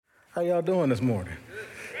How y'all doing this morning?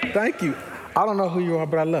 Thank you. I don't know who you are,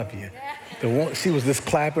 but I love you. She was just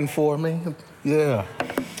clapping for me. Yeah.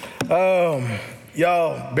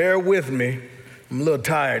 Y'all, bear with me. I'm a little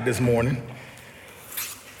tired this morning.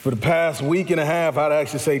 For the past week and a half, I'd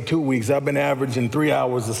actually say 2 weeks, I've been averaging 3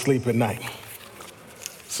 hours of sleep at night.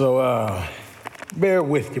 So bear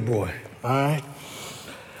with your boy, all right?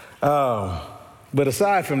 But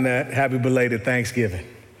aside from that, happy belated Thanksgiving.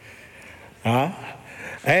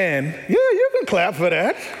 And yeah, you can clap for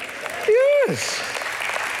that. Yes.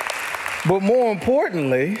 But more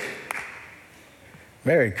importantly,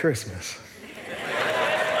 Merry Christmas.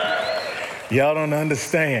 Y'all don't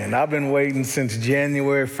understand. I've been waiting since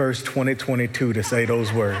January 1st, 2022 to say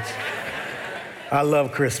those words. I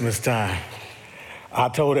love Christmas time. I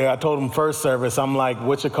told him first service, I'm like,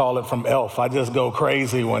 from Elf. I just go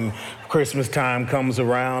crazy when Christmas time comes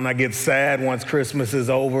around. I get sad once Christmas is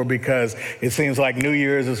over because it seems like New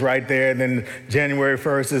Year's is right there, and then January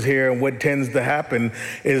 1st is here, and what tends to happen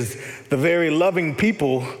is the very loving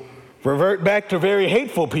people revert back to very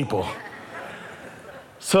hateful people.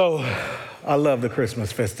 So I love the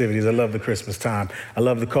Christmas festivities. I love the Christmas time. I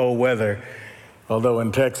love the cold weather. Although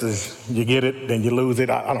in Texas, you get it, then you lose it.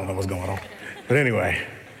 I don't know what's going on. But anyway,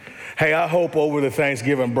 hey, I hope over the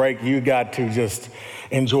Thanksgiving break you got to just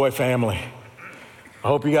enjoy family. I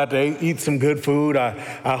hope you got to eat some good food.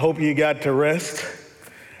 I hope you got to rest.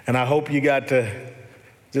 And I hope you got to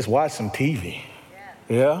just watch some TV.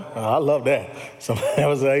 Yeah, I love that. So that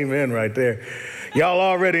was an amen right there. Y'all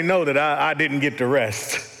already know that I didn't get to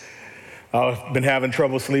rest. I've been having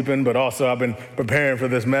trouble sleeping, but also I've been preparing for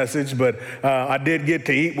this message. But I did get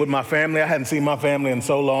to eat with my family. I hadn't seen my family in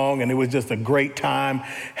so long, and it was just a great time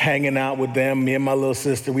hanging out with them. Me and my little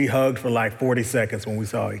sister, we hugged for like 40 seconds when we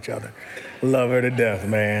saw each other. Love her to death,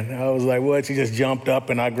 man. I was like, what? She just jumped up,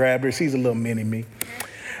 and I grabbed her. She's a little mini-me.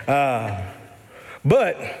 But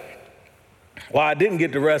while I didn't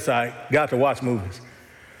get to rest, I got to watch movies.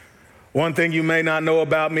 One thing you may not know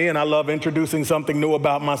about me, and I love introducing something new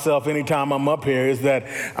about myself anytime I'm up here, is that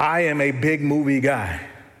I am a big movie guy,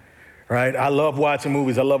 right? I love watching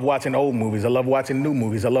movies. I love watching old movies. I love watching new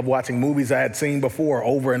movies. I love watching movies I had seen before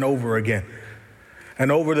over and over again.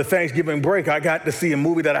 And over the Thanksgiving break, I got to see a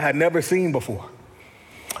movie that I had never seen before.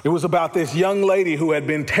 It was about this young lady who had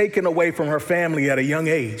been taken away from her family at a young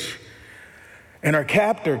age. And her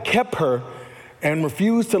captor kept her and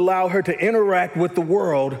refused to allow her to interact with the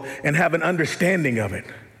world and have an understanding of it.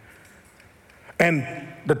 And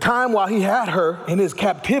the time while he had her in his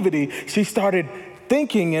captivity, she started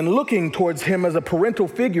thinking and looking towards him as a parental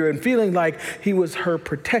figure and feeling like he was her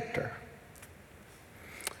protector.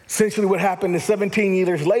 Essentially what happened is 17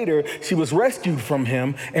 years later, she was rescued from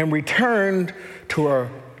him and returned to her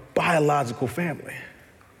biological family.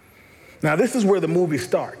 Now, this is where the movie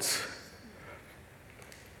starts.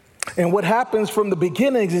 And what happens from the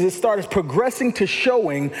beginnings is it starts progressing to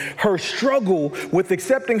showing her struggle with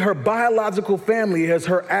accepting her biological family as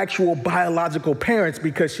her actual biological parents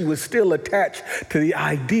because she was still attached to the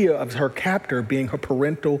idea of her captor being her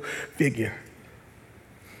parental figure.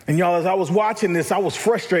 And y'all, as I was watching this, I was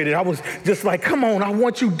frustrated. I was just like, come on, I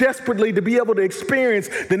want you desperately to be able to experience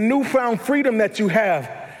the newfound freedom that you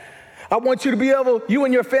have. I want you to be able, you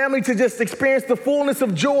and your family, to just experience the fullness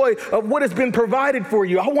of joy of what has been provided for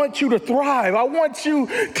you. I want you to thrive. I want you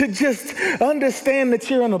to just understand that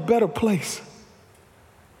you're in a better place.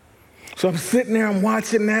 So I'm sitting there, I'm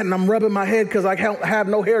watching that, and I'm rubbing my head because I have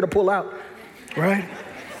no hair to pull out, right?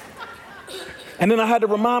 And then I had to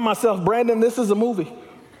remind myself, Brandon, this is a movie.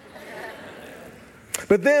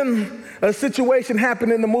 But then a situation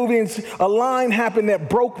happened in the movie, and a line happened that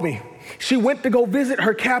broke me. She went to go visit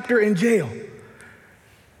her captor in jail.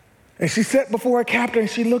 And she sat before her captor and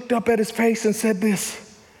she looked up at his face and said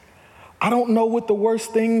this, I don't know what the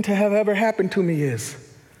worst thing to have ever happened to me is.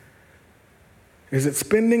 Is it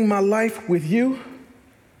spending my life with you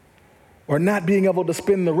or not being able to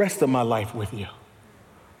spend the rest of my life with you?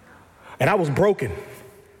 And I was broken.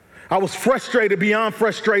 I was frustrated beyond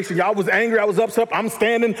frustration. I was angry. I was upset. I'm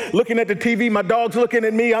standing looking at the TV. My dog's looking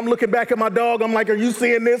at me. I'm looking back at my dog. I'm like, are you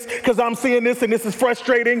seeing this? Because I'm seeing this, and this is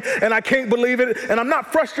frustrating, and I can't believe it. And I'm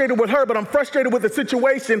not frustrated with her, but I'm frustrated with the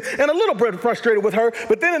situation and a little bit frustrated with her.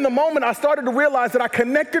 But then in the moment, I started to realize that I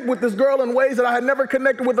connected with this girl in ways that I had never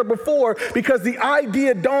connected with her before, because the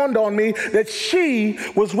idea dawned on me that she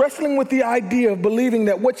was wrestling with the idea of believing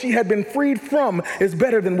that what she had been freed from is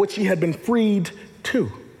better than what she had been freed to.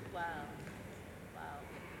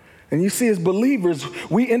 And you see, as believers,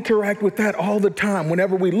 we interact with that all the time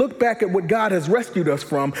whenever we look back at what God has rescued us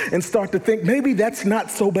from and start to think, maybe that's not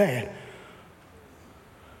so bad,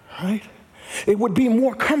 right? It would be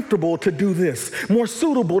more comfortable to do this, more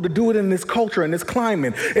suitable to do it in this culture, in this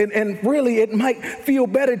climate. And really, it might feel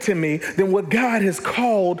better to me than what God has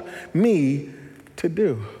called me to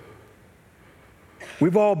do.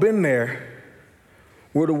 We've all been there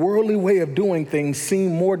where the worldly way of doing things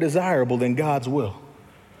seemed more desirable than God's will.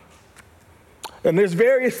 And there's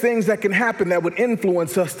various things that can happen that would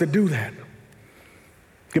influence us to do that.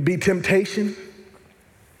 It could be temptation.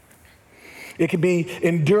 It could be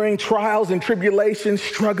enduring trials and tribulations,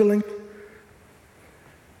 struggling.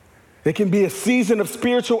 It can be a season of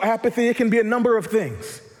spiritual apathy. It can be a number of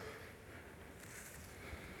things.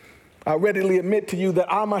 I readily admit to you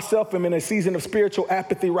that I myself am in a season of spiritual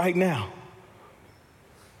apathy right now.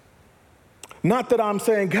 Not that I'm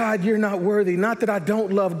saying, God, you're not worthy, not that I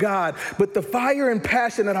don't love God, but the fire and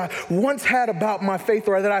passion that I once had about my faith,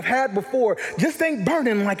 or that I've had before, just ain't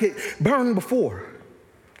burning like it burned before.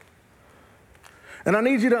 And I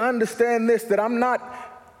need you to understand this, that I'm not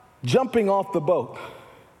jumping off the boat.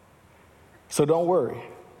 So don't worry,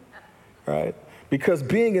 right? Because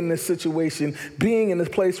being in this situation, being in this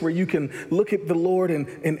place where you can look at the Lord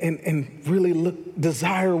and really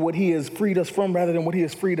desire what he has freed us from rather than what he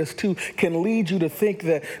has freed us to, can lead you to think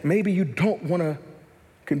that maybe you don't want to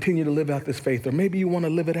continue to live out this faith, or maybe you want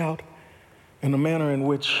to live it out in a manner in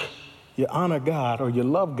which you honor God or you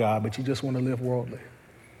love God, but you just want to live worldly.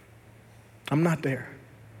 I'm not there.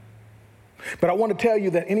 But I want to tell you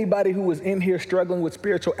that anybody who is in here struggling with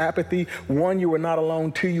spiritual apathy, one, you are not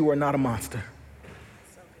alone. Two, you are not a monster.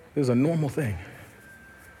 It's a normal thing,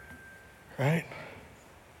 right?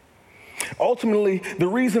 Ultimately, the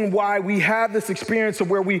reason why we have this experience of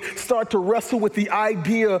where we start to wrestle with the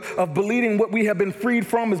idea of believing what we have been freed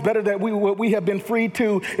from is better than what we have been freed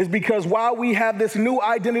to is because while we have this new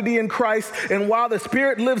identity in Christ and while the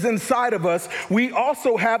Spirit lives inside of us, we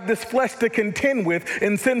also have this flesh to contend with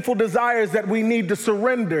and sinful desires that we need to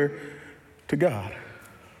surrender to God.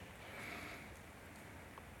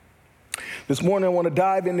 This morning, I want to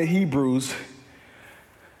dive into Hebrews.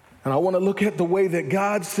 And I want to look at the way that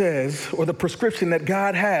God says, or the prescription that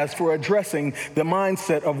God has for addressing the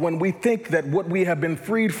mindset of when we think that what we have been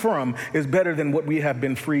freed from is better than what we have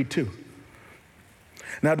been freed to.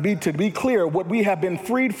 Now, to be clear, what we have been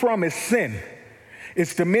freed from is sin.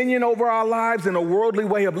 It's dominion over our lives and a worldly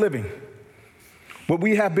way of living. What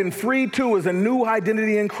we have been freed to is a new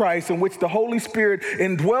identity in Christ in which the Holy Spirit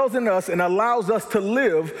indwells in us and allows us to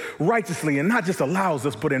live righteously, and not just allows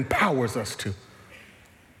us, but empowers us to.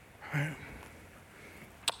 Right.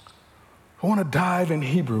 I want to dive in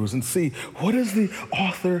Hebrews and see what does the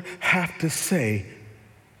author have to say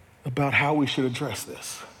about how we should address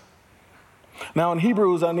this. Now in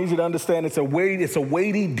Hebrews, I need you to understand it's a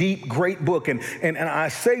weighty, deep, great book. And I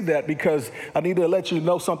say that because I need to let you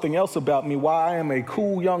know something else about me, why I am a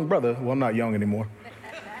cool young brother. Well, I'm not young anymore,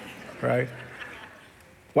 right?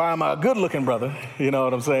 Why am I a good-looking brother? You know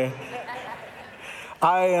what I'm saying?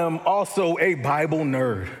 I am also a Bible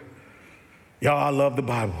nerd. Y'all, I love the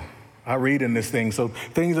Bible. I read in this thing. So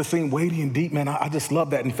things that seem weighty and deep, man, I just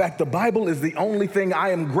love that. In fact, the Bible is the only thing I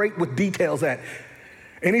am great with details at.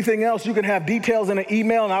 Anything else, you can have details in an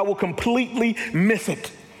email and I will completely miss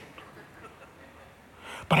it.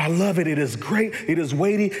 But I love it. It is great. It is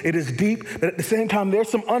weighty. It is deep. But at the same time, there's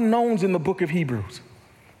some unknowns in the book of Hebrews,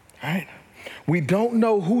 right? We don't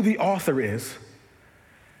know who the author is.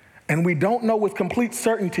 And we don't know with complete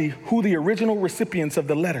certainty who the original recipients of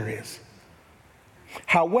the letter is.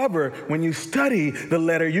 However, when you study the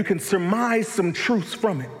letter, you can surmise some truths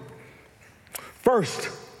from it. First,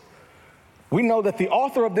 we know that the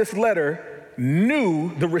author of this letter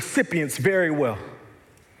knew the recipients very well,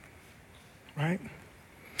 right?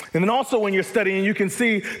 And then also when you're studying, you can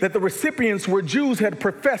see that the recipients were Jews who had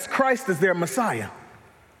professed Christ as their Messiah,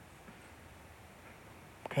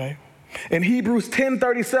 okay? In Hebrews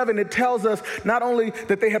 10:37, it tells us not only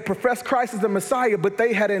that they had professed Christ as the Messiah, but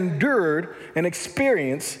they had endured and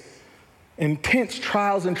experienced intense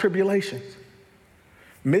trials and tribulations,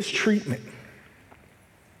 mistreatment,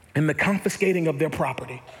 and the confiscating of their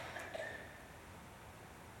property.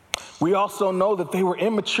 We also know that they were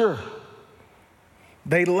immature.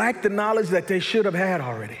 They lacked the knowledge that they should have had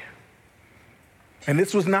already. And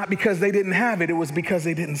this was not because they didn't have it, it was because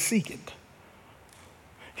they didn't seek it.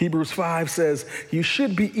 Hebrews 5 says, you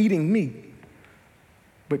should be eating meat,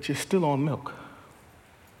 but you're still on milk.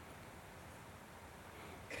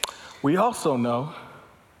 We also know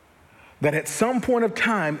that at some point of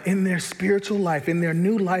time in their spiritual life, in their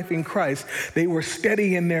new life in Christ, they were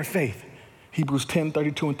steady in their faith. Hebrews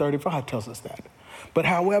 10:32 and 35 tells us that. But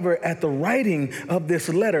however, at the writing of this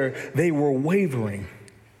letter, they were wavering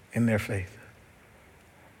in their faith.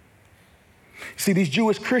 See, these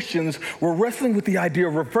Jewish Christians were wrestling with the idea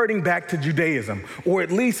of reverting back to Judaism, or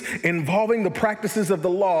at least involving the practices of the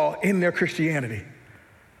law in their Christianity.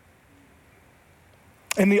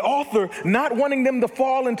 And the author, not wanting them to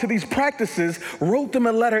fall into these practices, wrote them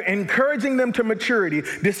a letter encouraging them to maturity,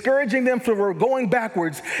 discouraging them from going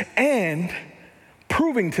backwards, and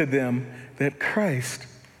proving to them that Christ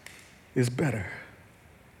is better.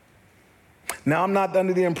 Now, I'm not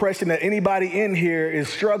under the impression that anybody in here is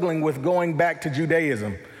struggling with going back to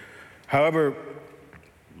Judaism. However,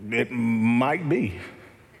 it might be.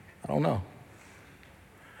 I don't know.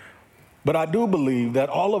 But I do believe that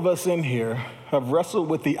all of us in here have wrestled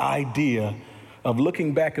with the idea of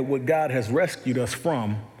looking back at what God has rescued us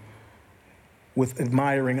from with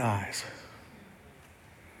admiring eyes.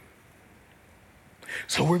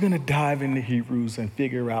 So we're going to dive into Hebrews and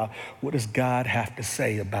figure out, what does God have to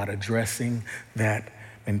say about addressing that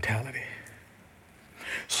mentality?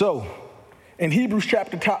 So in Hebrews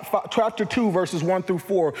chapter 2, verses 1 through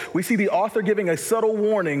 4, we see the author giving a subtle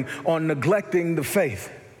warning on neglecting the faith.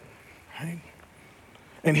 Right?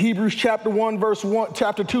 In Hebrews chapter 2,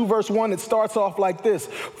 verse 1, it starts off like this: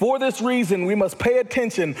 "For this reason, we must pay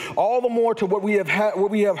attention all the more to what we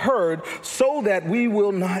have heard, so that we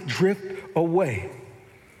will not drift away."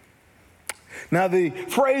 Now, the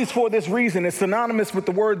phrase "for this reason" is synonymous with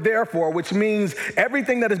the word "therefore," which means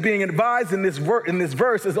everything that is being advised in this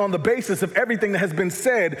verse is on the basis of everything that has been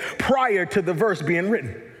said prior to the verse being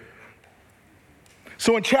written.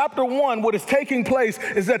 So in chapter 1, what is taking place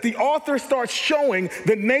is that the author starts showing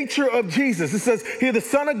the nature of Jesus. It says here, the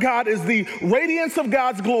Son of God is the radiance of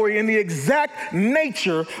God's glory and the exact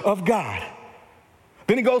nature of God.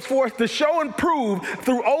 Then he goes forth to show and prove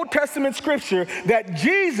through Old Testament scripture that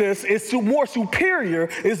Jesus is more superior,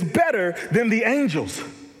 is better than the angels.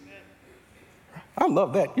 I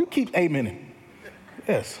love that. You keep amening.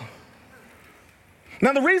 Yes.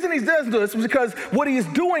 Now, the reason he does this is because what he is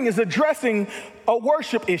doing is addressing a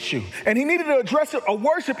worship issue. And he needed to address a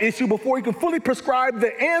worship issue before he could fully prescribe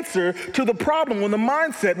the answer to the problem, when the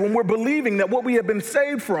mindset, when we're believing that what we have been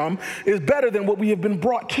saved from is better than what we have been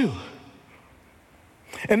brought to.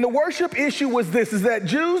 And the worship issue was this, is that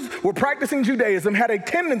Jews were practicing Judaism, had a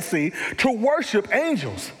tendency to worship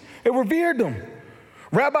angels. They revered them.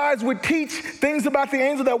 Rabbis would teach things about the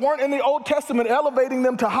angel that weren't in the Old Testament, elevating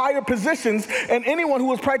them to higher positions, and anyone who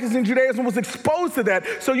was practicing Judaism was exposed to that.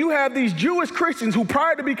 So you have these Jewish Christians who,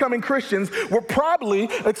 prior to becoming Christians, were probably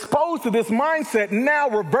exposed to this mindset, now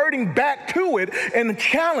reverting back to it, and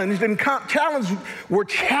were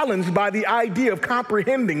challenged by the idea of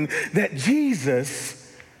comprehending that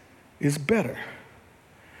Jesus is better.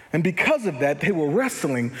 And because of that, they were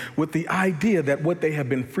wrestling with the idea that what they had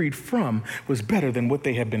been freed from was better than what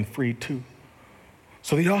they had been freed to.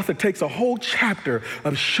 So the author takes a whole chapter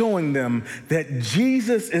of showing them that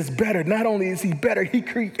Jesus is better. Not only is he better, he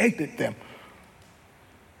created them.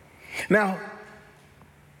 Now,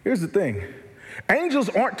 here's the thing. Angels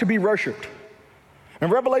aren't to be worshiped. In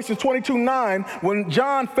Revelation 22:9, when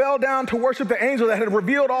John fell down to worship the angel that had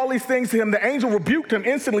revealed all these things to him, the angel rebuked him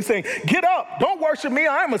instantly, saying, "Get up, don't worship me,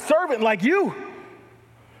 I am a servant like you."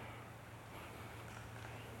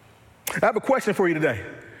 I have a question for you today.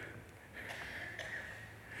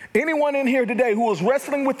 Anyone in here today who is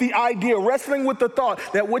wrestling with the idea, wrestling with the thought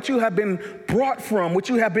that what you have been brought from, what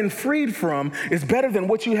you have been freed from, is better than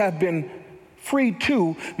what you have been freed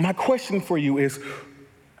to, my question for you is,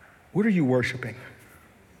 what are you worshiping?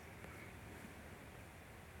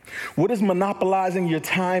 What is monopolizing your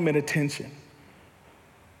time and attention?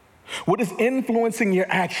 What is influencing your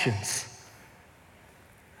actions?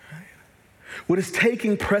 What is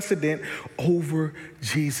taking precedent over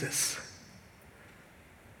Jesus?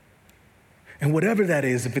 And whatever that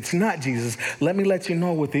is, if it's not Jesus, let me let you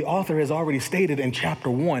know what the author has already stated in chapter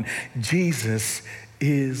 1. Jesus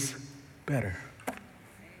is better.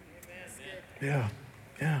 Yeah.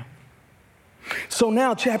 So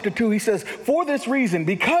now, chapter 2, he says, for this reason,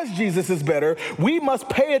 because Jesus is better, we must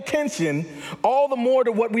pay attention all the more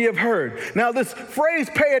to what we have heard. Now, this phrase,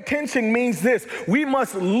 pay attention, means this: we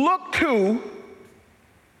must look to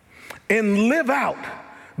and live out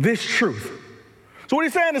this truth. So what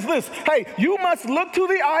he's saying is this: hey, you must look to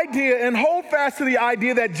the idea and hold fast to the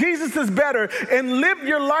idea that Jesus is better, and live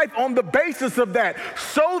your life on the basis of that,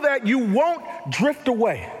 so that you won't drift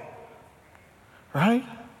away, right?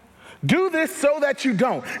 Do this so that you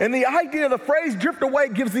don't. And the idea, the phrase drift away,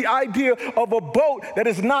 gives the idea of a boat that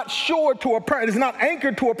is not is not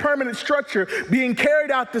anchored to a permanent structure, being carried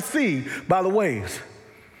out to sea by the waves.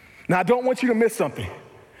 Now, I don't want you to miss something.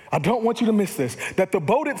 I don't want you to miss this, that the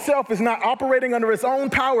boat itself is not operating under its own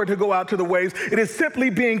power to go out to the waves. It is simply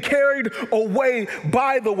being carried away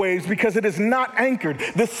by the waves because it is not anchored.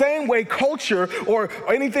 The same way culture or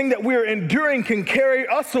anything that we are enduring can carry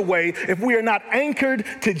us away if we are not anchored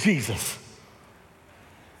to Jesus.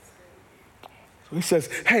 So he says,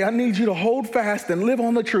 hey, I need you to hold fast and live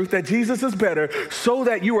on the truth that Jesus is better so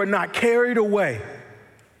that you are not carried away.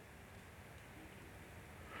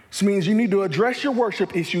 This means you need to address your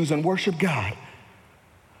worship issues and worship God.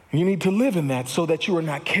 You need to live in that so that you are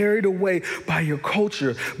not carried away by your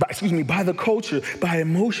culture, by the culture, by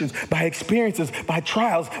emotions, by experiences, by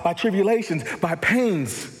trials, by tribulations, by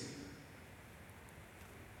pains.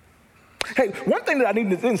 Hey, one thing that I need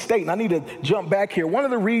to state, and I need to jump back here, one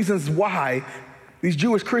of the reasons why these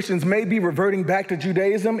Jewish Christians may be reverting back to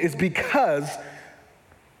Judaism is because,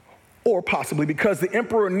 or possibly because, the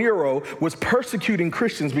Emperor Nero was persecuting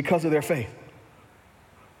Christians because of their faith.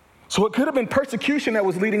 So it could have been persecution that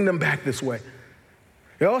was leading them back this way.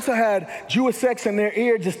 They also had Jewish sects in their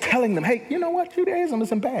ear just telling them, hey, you know what? Judaism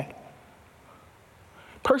isn't bad.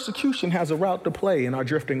 Persecution has a route to play in our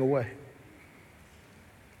drifting away.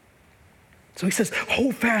 So he says,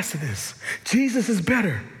 hold fast to this. Jesus is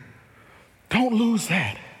better. Don't lose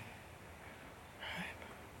that.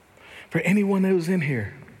 For anyone who's in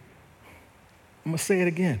here, I'm going to say it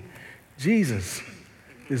again. Jesus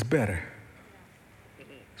is better.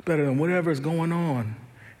 It's better than whatever is going on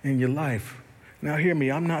in your life. Now hear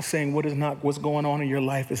me, I'm not saying what's going on in your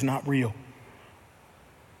life is not real.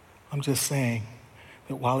 I'm just saying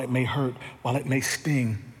that while it may hurt, while it may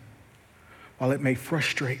sting, while it may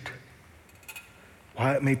frustrate,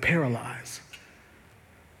 while it may paralyze,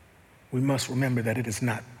 we must remember that it is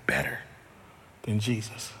not better than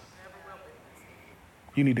Jesus.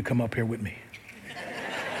 You need to come up here with me.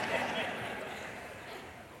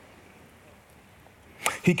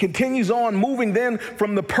 He continues on, moving then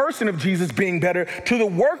from the person of Jesus being better to the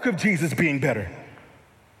work of Jesus being better.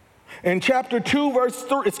 In chapter 2, verse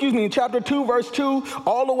 2,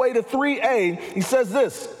 all the way to 3a, he says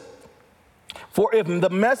this: for if the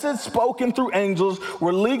message spoken through angels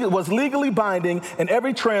was legally binding, and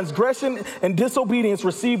every transgression and disobedience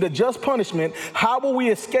received a just punishment, how will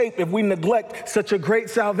we escape if we neglect such a great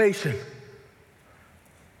salvation?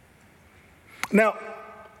 Now,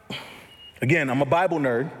 again, I'm a Bible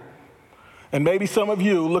nerd, and maybe some of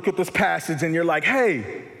you look at this passage and you're like,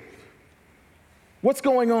 hey, what's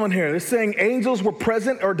going on here? They're saying angels were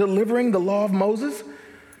present or delivering the law of Moses.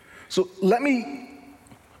 So let me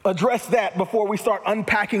address that before we start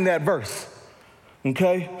unpacking that verse,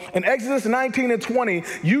 okay? In Exodus 19 and 20,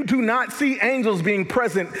 you do not see angels being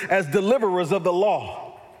present as deliverers of the law.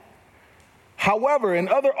 However, in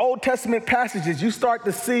other Old Testament passages, you start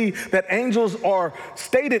to see that angels are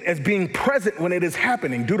stated as being present when it is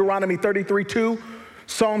happening. Deuteronomy 33:2,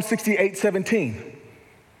 Psalm 68:17.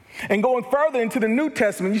 And going further into the New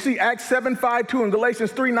Testament, you see Acts 7:5-2 and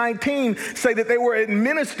Galatians 3:19 say that they were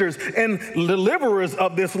administrators and deliverers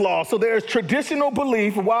of this law. So there is traditional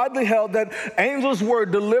belief widely held that angels were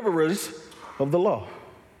deliverers of the law.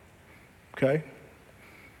 Okay?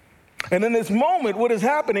 And in this moment, what is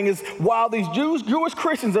happening is while these Jewish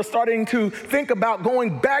Christians are starting to think about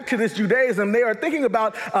going back to this Judaism, they are thinking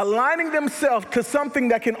about aligning themselves to something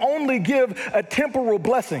that can only give a temporal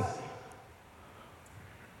blessing.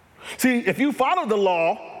 See, if you followed the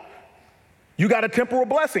law, you got a temporal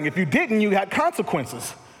blessing. If you didn't, you had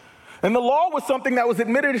consequences. And the law was something that was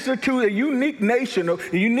administered to a unique nation,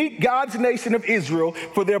 a unique God's nation of Israel,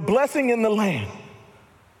 for their blessing in the land.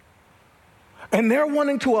 And they're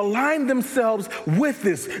wanting to align themselves with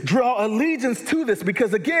this, draw allegiance to this,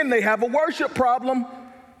 because again, they have a worship problem.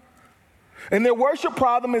 And their worship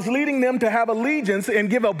problem is leading them to have allegiance and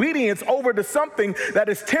give obedience over to something that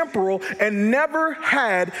is temporal and never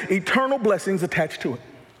had eternal blessings attached to it.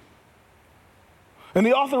 And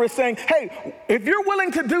the author is saying, hey, if you're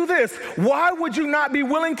willing to do this, why would you not be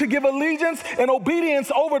willing to give allegiance and obedience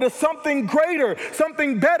over to something greater,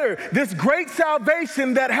 something better, this great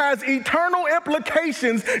salvation that has eternal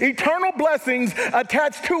implications, eternal blessings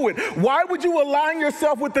attached to it? Why would you align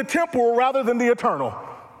yourself with the temporal rather than the eternal?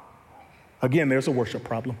 Again, there's a worship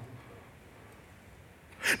problem.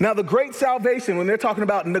 Now, the great salvation, when they're talking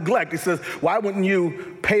about neglect, it says, why wouldn't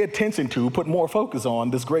you pay attention to, put more focus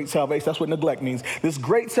on this great salvation? That's what neglect means. This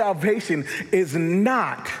great salvation is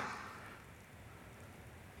not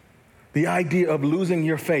the idea of losing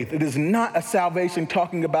your faith. It is not a salvation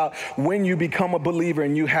talking about when you become a believer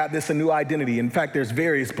and you have a new identity. In fact, there's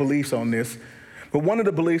various beliefs on this. But one of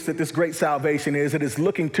the beliefs that this great salvation is, it is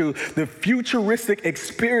looking to the futuristic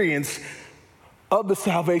experience of the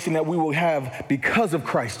salvation that we will have because of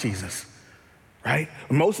Christ Jesus, right?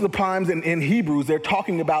 Most of the times in Hebrews, they're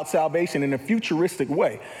talking about salvation in a futuristic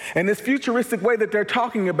way. And this futuristic way that they're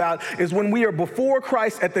talking about is when we are before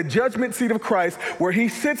Christ at the judgment seat of Christ, where he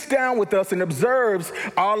sits down with us and observes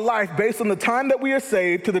our life based on the time that we are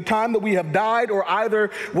saved to the time that we have died, or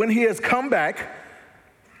either when he has come back,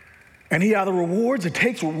 and he either rewards or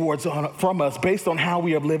takes rewards from us based on how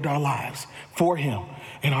we have lived our lives for him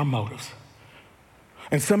and our motives.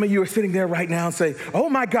 And some of you are sitting there right now and say, oh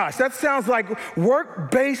my gosh, that sounds like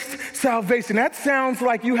work-based salvation. That sounds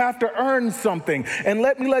like you have to earn something. And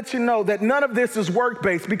let me let you know that none of this is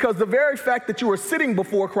work-based, because the very fact that you are sitting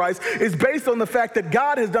before Christ is based on the fact that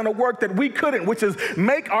God has done a work that we couldn't, which is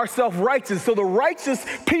make ourselves righteous. So the righteous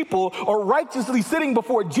people are righteously sitting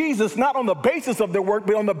before Jesus, not on the basis of their work,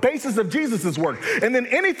 but on the basis of Jesus' work. And then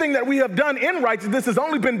anything that we have done in righteousness has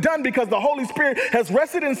only been done because the Holy Spirit has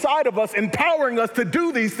rested inside of us, empowering us to do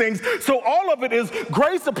these things. So all of it is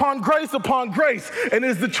grace upon grace upon grace. And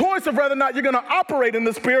it's the choice of whether or not you're going to operate in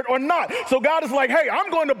the Spirit or not. So God is like, hey, I'm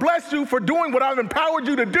going to bless you for doing what I've empowered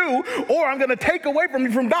you to do, or I'm going to take away from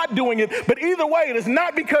you from not doing it. But either way, it is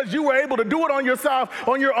not because you were able to do it on yourself,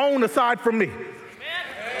 on your own, aside from me.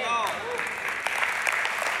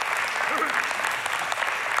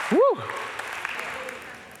 Woo.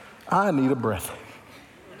 I need a breath.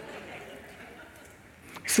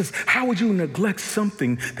 He says, how would you neglect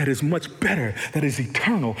something that is much better, that is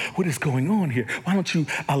eternal? What is going on here? Why don't you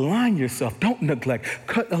align yourself? Don't neglect.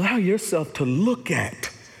 Allow yourself to look at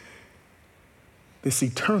this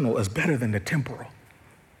eternal as better than the temporal.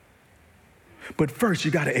 But first,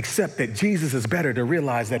 you got to accept that Jesus is better to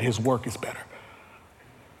realize that his work is better.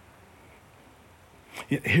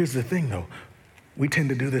 Here's the thing, though. We tend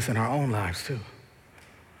to do this in our own lives, too.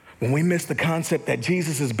 When we miss the concept that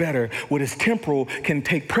Jesus is better, what is temporal can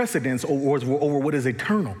take precedence over what is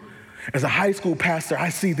eternal. As a high school pastor, I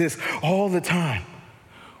see this all the time,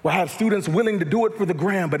 where I have students willing to do it for the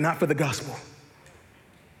gram, but not for the gospel.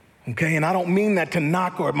 Okay, and I don't mean that to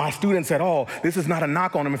knock my students at all. This is not a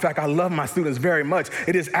knock on them. In fact, I love my students very much.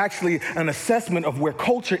 It is actually an assessment of where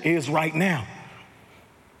culture is right now.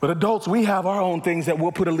 But adults, we have our own things that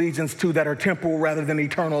we'll put allegiance to that are temporal rather than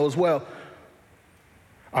eternal as well.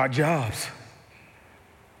 Our jobs.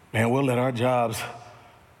 Man, we'll let our jobs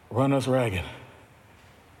run us ragged.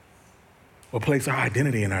 We'll place our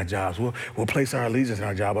identity in our jobs. We'll place our allegiance in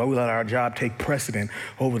our job. Or we'll let our job take precedent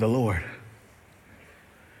over the Lord.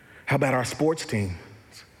 How about our sports team?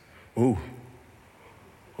 Ooh,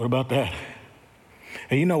 what about that?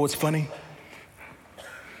 And you know what's funny?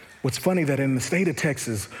 What's funny that in the state of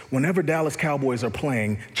Texas, whenever Dallas Cowboys are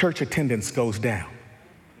playing, church attendance goes down.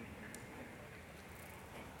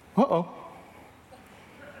 Uh-oh.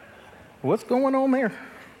 What's going on there?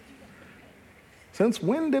 Since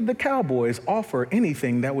when did the Cowboys offer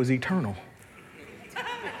anything that was eternal?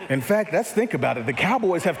 In fact, let's think about it. The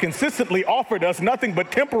Cowboys have consistently offered us nothing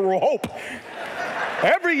but temporal hope.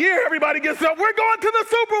 Every year, everybody gets up, we're going to the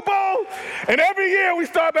Super Bowl. And every year we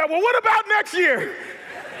start back, well, what about next year?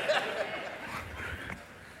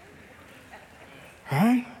 All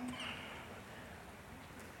right?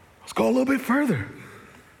 Let's go a little bit further.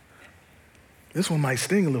 This one might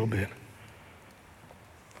sting a little bit.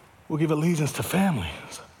 We'll give allegiance to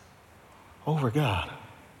families over God.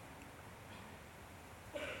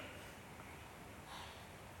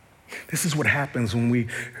 This is what happens when we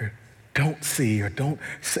don't see or don't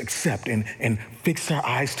accept and fix our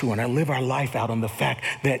eyes to and live our life out on the fact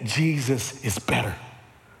that Jesus is better.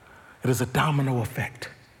 It is a domino effect,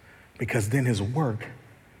 because then his work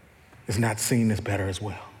is not seen as better as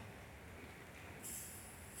well.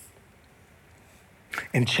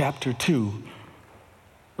 In chapter 2,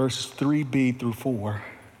 verses 3b through 4,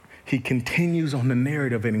 he continues on the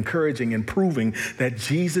narrative and encouraging and proving that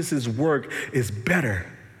Jesus' work is better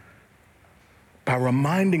by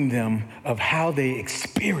reminding them of how they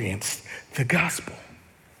experienced the gospel.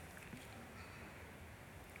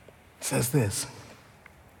 It says this: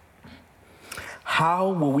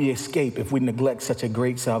 how will we escape if we neglect such a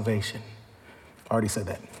great salvation? I already said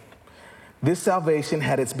that. This salvation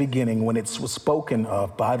had its beginning when it was spoken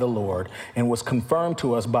of by the Lord and was confirmed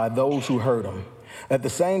to us by those who heard him. At the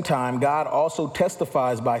same time, God also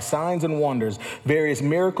testifies by signs and wonders, various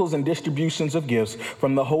miracles and distributions of gifts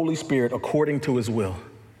from the Holy Spirit according to his will.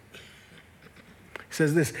 He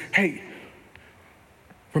says this: hey,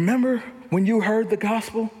 remember when you heard the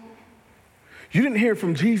gospel? You didn't hear it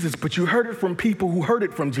from Jesus, but you heard it from people who heard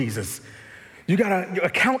it from Jesus. You got an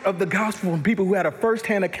account of the gospel from people who had a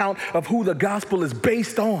firsthand account of who the gospel is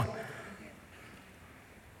based on.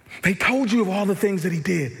 They told you of all the things that he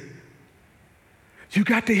did. You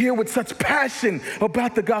got to hear with such passion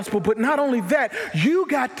about the gospel, but not only that, you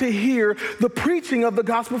got to hear the preaching of the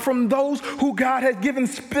gospel from those who God has given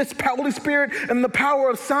this Holy Spirit and the power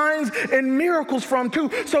of signs and miracles from too.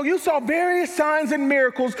 So you saw various signs and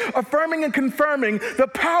miracles affirming and confirming the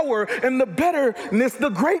power and the betterness, the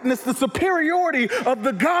greatness, the superiority of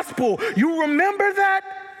the gospel. You remember that?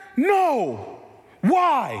 No.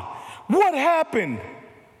 Why? What happened?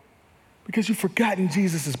 Because you've forgotten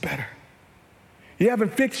Jesus is better. You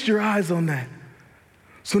haven't fixed your eyes on that.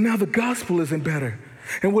 So now the gospel isn't better.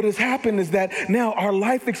 And what has happened is that now our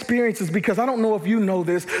life experiences, because I don't know if you know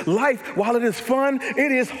this, life, while it is fun,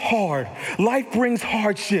 it is hard. Life brings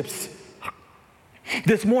hardships.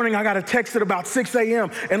 This morning, I got a text at about 6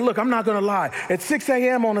 a.m. And look, I'm not going to lie. At 6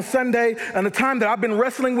 a.m. on a Sunday, and the time that I've been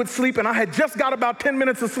wrestling with sleep, and I had just got about 10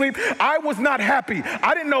 minutes of sleep, I was not happy.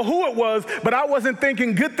 I didn't know who it was, but I wasn't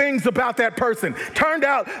thinking good things about that person. Turned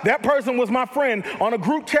out that person was my friend on a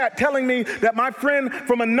group chat telling me that my friend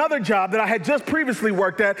from another job that I had just previously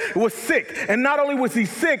worked at was sick. And not only was he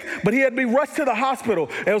sick, but he had to be rushed to the hospital.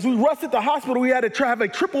 As we rushed at the hospital, we had to have a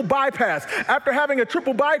triple bypass. After having a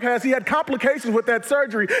triple bypass, he had complications with that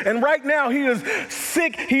surgery. And right now he is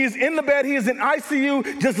sick. He is in the bed. He is in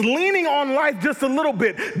ICU, just leaning on life just a little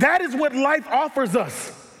bit. That is what life offers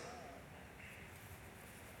us.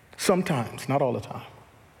 Sometimes, not all the time.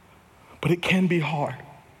 But it can be hard.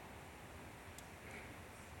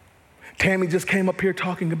 Tammy just came up here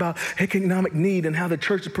talking about economic need and how the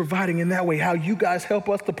church is providing in that way, how you guys help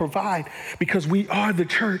us to provide because we are the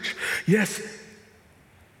church. Yes,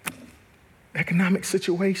 economic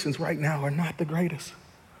situations right now are not the greatest.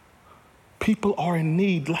 People are in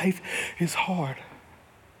need. Life is hard.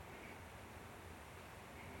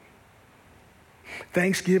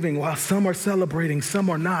 Thanksgiving, while some are celebrating, some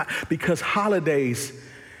are not, because holidays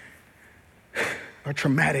are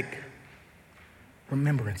traumatic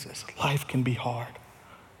remembrances. Life can be hard.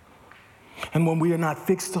 And when we are not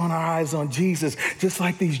fixed on our eyes on Jesus, just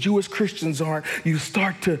like these Jewish Christians aren't, you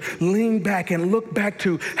start to lean back and look back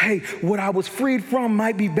to, hey, what I was freed from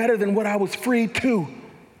might be better than what I was freed to.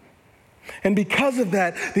 And because of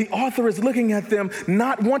that, the author is looking at them,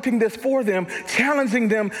 not wanting this for them, challenging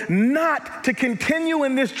them not to continue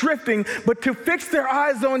in this drifting, but to fix their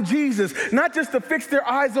eyes on Jesus. Not just to fix their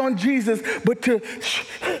eyes on Jesus, but to,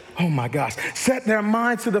 oh my gosh, set their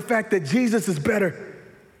minds to the fact that Jesus is better.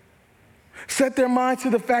 Set their minds to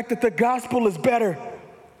the fact that the gospel is better.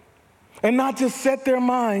 And not just set their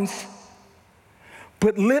minds,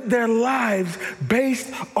 but live their lives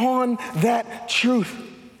based on that truth.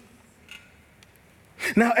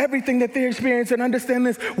 Now, everything that they experience, and understand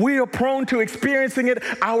this, we are prone to experiencing it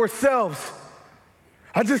ourselves.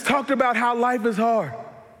 I just talked about how life is hard.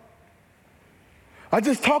 I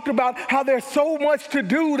just talked about how there's so much to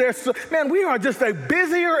do. Man, we are just a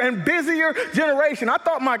busier and busier generation. I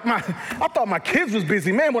thought my kids was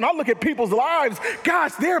busy. Man, when I look at people's lives,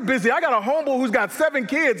 gosh, they're busy. I got a homeboy who's got 7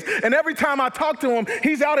 kids, and every time I talk to him,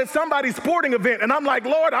 he's out at somebody's sporting event, and I'm like,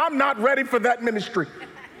 Lord, I'm not ready for that ministry.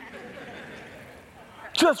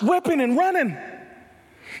 Just whipping and running.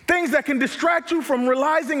 Things that can distract you from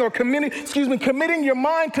realizing or committing your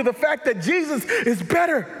mind to the fact that Jesus is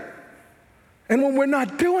better. And when we're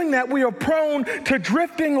not doing that, we are prone to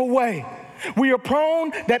drifting away. We are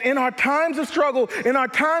prone that in our times of struggle, in our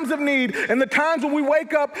times of need, and the times when we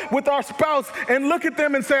wake up with our spouse and look at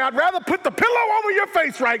them and say, I'd rather put the pillow over your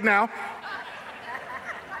face right now.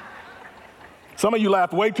 Some of you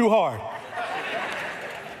laughed way too hard.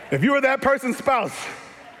 If you were that person's spouse,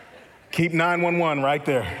 keep 911 right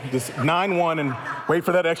there. Just 9-1 and wait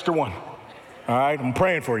for that extra one. All right, I'm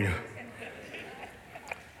praying for you.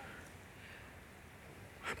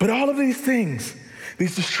 But all of these things,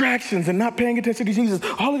 these distractions and not paying attention to Jesus,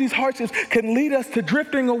 all of these hardships can lead us to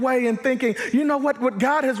drifting away and thinking, you know what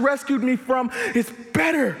God has rescued me from is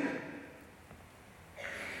better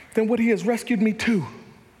than what he has rescued me to.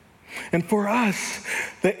 And for us,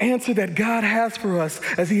 the answer that God has for us,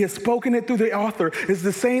 as he has spoken it through the author, is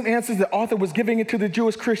the same answer the author was giving it to the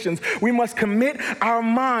Jewish Christians. We must commit our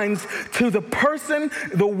minds to the person,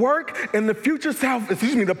 the work, and the future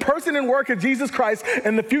the person and work of Jesus Christ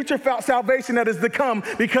and the future salvation that is to come,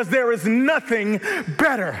 because there is nothing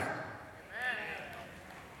better.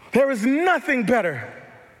 There is nothing better.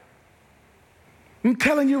 I'm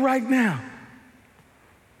telling you right now.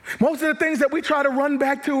 Most of the things that we try to run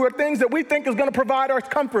back to are things that we think is going to provide our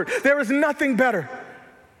comfort. There is nothing better.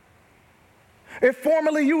 If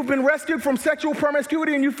formerly you've been rescued from sexual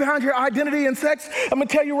promiscuity and you found your identity in sex, I'm going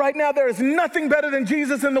to tell you right now, there is nothing better than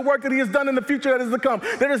Jesus and the work that he has done in the future that is to come.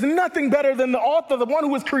 There is nothing better than the author, the one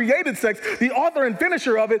who has created sex, the author and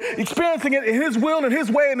finisher of it, experiencing it in his will and his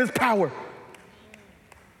way and his power.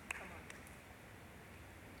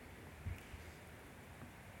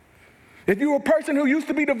 If you're a person who used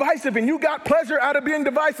to be divisive and you got pleasure out of being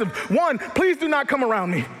divisive, one, please do not come around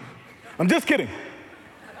me. I'm just kidding.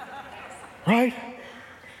 Right?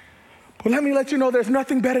 But let me let you know there's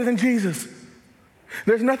nothing better than Jesus.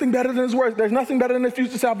 There's nothing better than his work. There's nothing better than his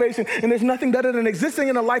future salvation. And there's nothing better than existing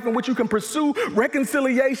in a life in which you can pursue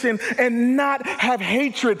reconciliation and not have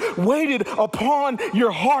hatred weighted upon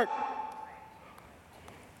your heart.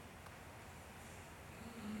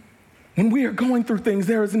 When we are going through things,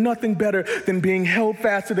 there is nothing better than being held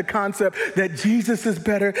fast to the concept that Jesus is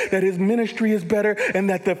better, that his ministry is better, and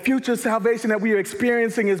that the future salvation that we are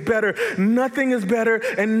experiencing is better. Nothing is better,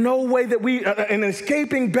 and no way that and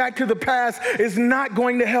escaping back to the past is not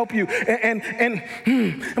going to help you. And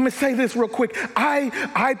I'm going to say this real quick.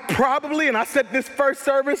 I probably, and I said this first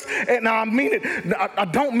service, and I mean it, I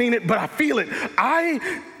don't mean it, but I feel it.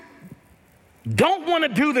 I don't want to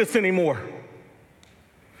do this anymore.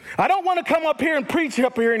 I don't want to come up here and preach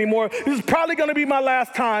up here anymore. This is probably going to be my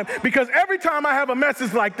last time because every time I have a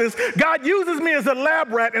message like this, God uses me as a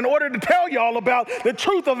lab rat in order to tell y'all about the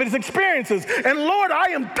truth of his experiences. And Lord, I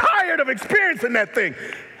am tired of experiencing that thing.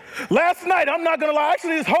 Last night, I'm not going to lie,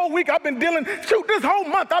 actually this whole week this whole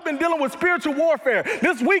month I've been dealing with spiritual warfare.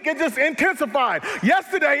 This week it just intensified.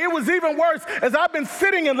 Yesterday it was even worse as I've been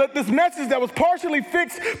sitting in this message that was partially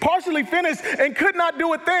fixed, partially finished and could not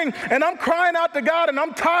do a thing. And I'm crying out to God and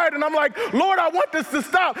I'm tired and I'm like, Lord, I want this to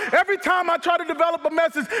stop. Every time I try to develop a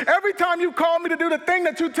message, every time you call me to do the thing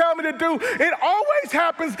that you tell me to do, it always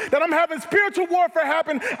happens that I'm having spiritual warfare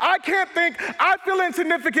happen. I can't think. I feel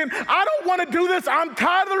insignificant. I don't want to do this. I'm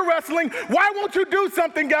tired of the wrestling. Why won't you do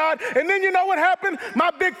something, God? And then you know what happened? My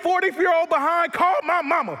big 40-year-old behind called my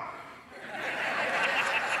mama.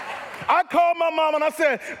 I called my mom and I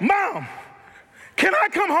said, Mom, can I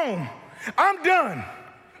come home? I'm done.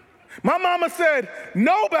 My mama said,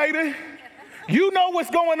 no, baby. You know what's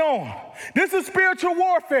going on. This is spiritual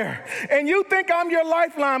warfare. And you think I'm your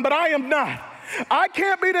lifeline, but I am not. I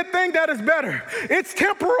can't be the thing that is better. It's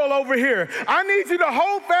temporal over here. I need you to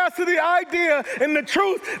hold fast to the idea and the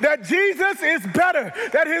truth that Jesus is better,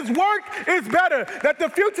 that his work is better, that the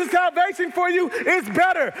future salvation for you is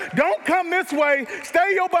better. Don't come this way.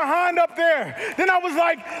 Stay your behind up there. Then I was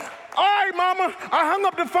like, all right, mama, I hung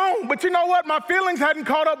up the phone, but you know what? My feelings hadn't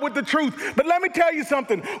caught up with the truth. But let me tell you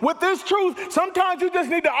something. With this truth, sometimes you just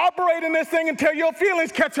need to operate in this thing until your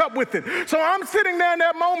feelings catch up with it. So I'm sitting there in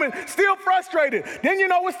that moment, still frustrated. Then you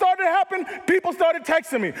know what started to happen? People started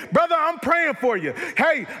texting me. Brother, I'm praying for you.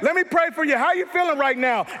 Hey, let me pray for you. How you feeling right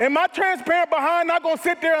now? And my transparent behind not going to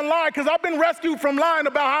sit there and lie because I've been rescued from lying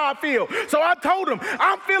about how I feel. So I told them,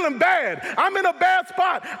 I'm feeling bad. I'm in a bad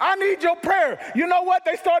spot. I need your prayer. You know what?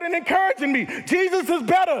 They started encouraging me. Jesus is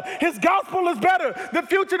better. His gospel is better. The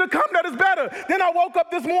future to come that is better. Then I woke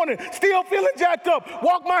up this morning still feeling jacked up.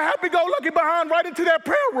 Walked my happy-go-lucky behind right into that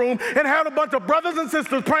prayer room and had a bunch of brothers and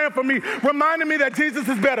sisters praying for me, reminding me that Jesus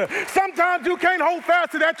is better. Sometimes you can't hold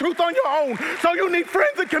fast to that truth on your own, so you need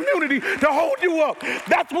friends and community to hold you up.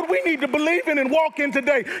 That's what we need to believe in and walk in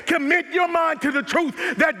today. Commit your mind to the truth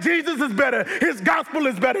that Jesus is better. His gospel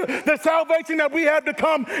is better. The salvation that we have to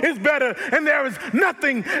come is better, and there is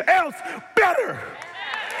nothing else better.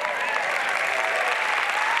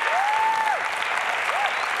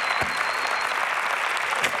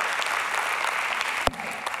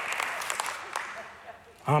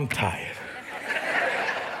 I'm tired.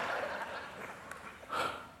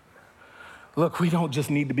 Look, we don't just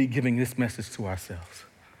need to be giving this message to ourselves.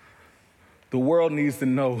 The world needs to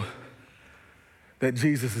know that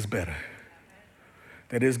Jesus is better,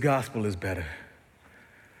 that his gospel is better,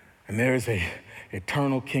 and there is an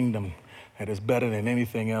eternal kingdom that is better than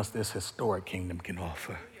anything else this historic kingdom can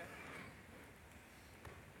offer.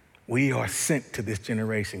 We are sent to this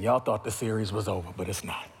generation. Y'all thought the series was over, but it's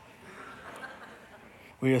not.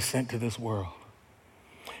 We are sent to this world.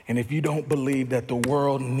 And if you don't believe that the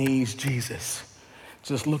world needs Jesus,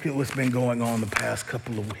 just look at what's been going on the past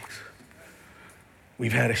couple of weeks.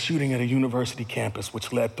 We've had a shooting at a university campus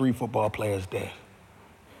which led 3 football players dead.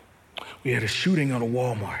 We had a shooting at a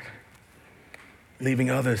Walmart, leaving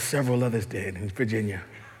several others dead in Virginia.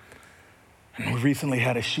 And we recently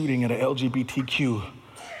had a shooting at an LGBTQ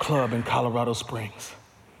club in Colorado Springs.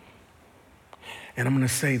 And I'm going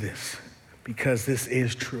to say this because this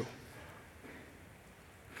is true.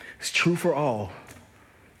 It's true for all,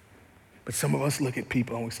 But some of us look at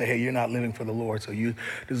people and we say, hey, you're not living for the Lord, so you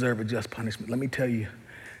deserve a just punishment. Let me tell you,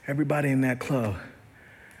 everybody in that club,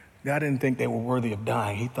 God didn't think they were worthy of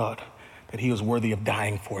dying. He thought that he was worthy of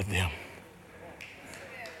dying for them.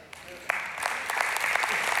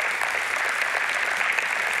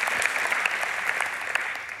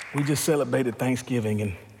 We just celebrated Thanksgiving,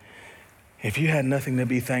 and if you had nothing to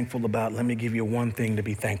be thankful about, let me give you one thing to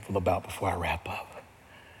be thankful about before I wrap up.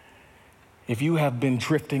 If you have been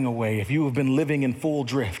drifting away, if you have been living in full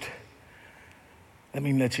drift, let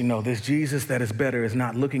me let you know this Jesus that is better is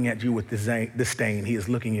not looking at you with disdain. He is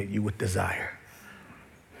looking at you with desire.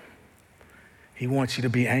 He wants you to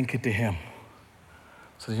be anchored to him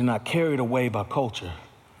so you're not carried away by culture,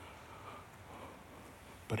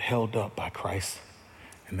 but held up by Christ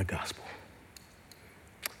and the gospel.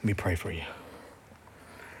 Let me pray for you.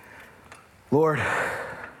 Lord,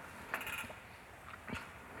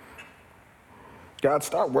 God,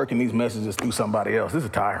 start working these messages through somebody else. This is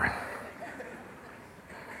tiring.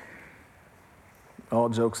 All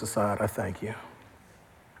jokes aside, I thank you.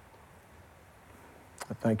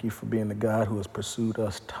 I thank you for being the God who has pursued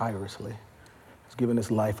us tirelessly, has given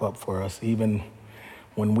his life up for us, even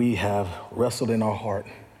when we have wrestled in our heart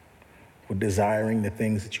with desiring the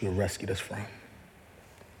things that you have rescued us from.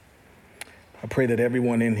 I pray that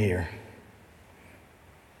everyone in here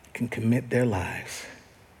can commit their lives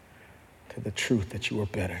to the truth that you are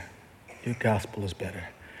better. Your gospel is better.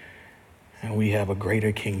 And we have a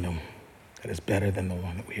greater kingdom that is better than the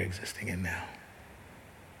one that we are existing in now.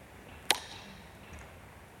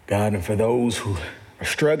 God, and for those who are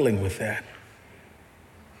struggling with that,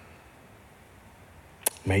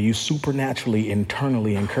 may you supernaturally,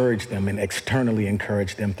 internally encourage them and externally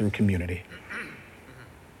encourage them through community.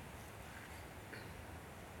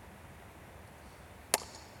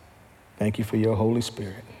 Thank you for your Holy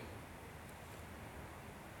Spirit.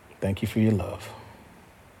 Thank you for your love.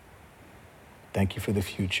 Thank you for the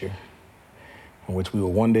future in which we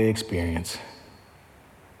will one day experience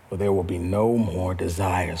where there will be no more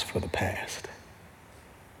desires for the past,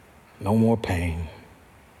 no more pain,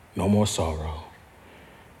 no more sorrow,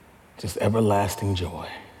 just everlasting joy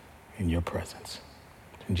in your presence.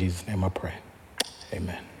 In Jesus' name I pray,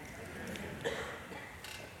 amen.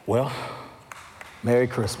 Well, Merry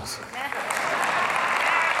Christmas.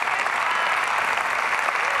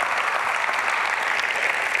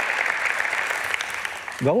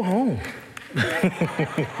 Go home.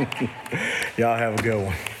 Y'all have a good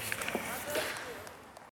one.